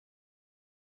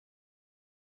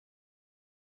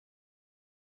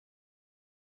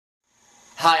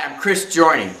Hi, I'm Chris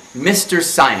Jorney, Mr.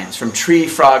 Science from Tree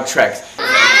Frog Treks.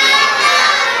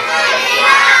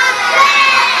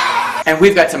 And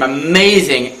we've got some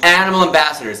amazing animal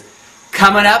ambassadors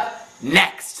coming up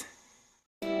next.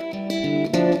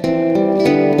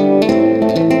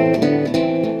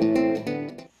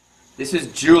 This is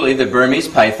Julie, the Burmese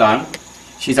python.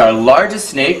 She's our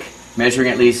largest snake, measuring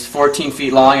at least 14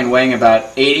 feet long and weighing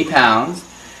about 80 pounds.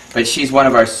 But she's one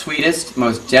of our sweetest,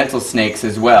 most gentle snakes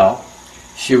as well.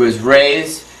 She was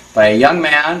raised by a young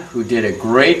man who did a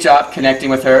great job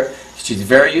connecting with her. She's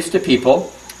very used to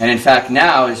people. And in fact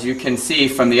now, as you can see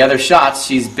from the other shots,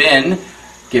 she's been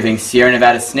giving Sierra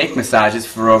Nevada snake massages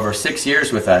for over 6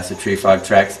 years with us at Tree Frog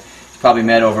Treks. She's probably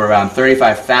met over around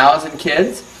 35,000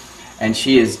 kids. And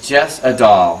she is just a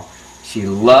doll. She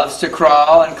loves to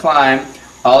crawl and climb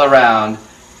all around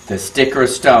the stick or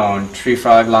stone tree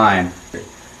frog line.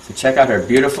 So check out her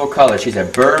beautiful color. She's a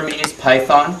Burmese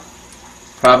python,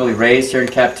 probably raised here in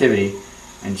captivity,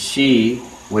 and she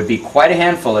would be quite a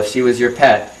handful if she was your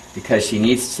pet because she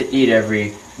needs to eat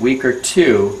every week or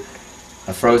two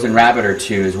a frozen rabbit or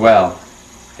two as well.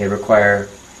 They require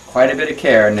quite a bit of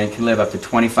care and they can live up to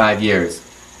 25 years.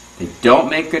 They don't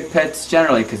make good pets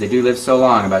generally because they do live so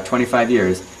long, about 25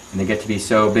 years, and they get to be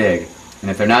so big. And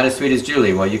if they're not as sweet as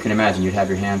Julie, well, you can imagine you'd have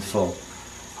your hands full.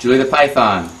 Julie the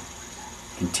python,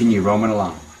 continue roaming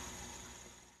along.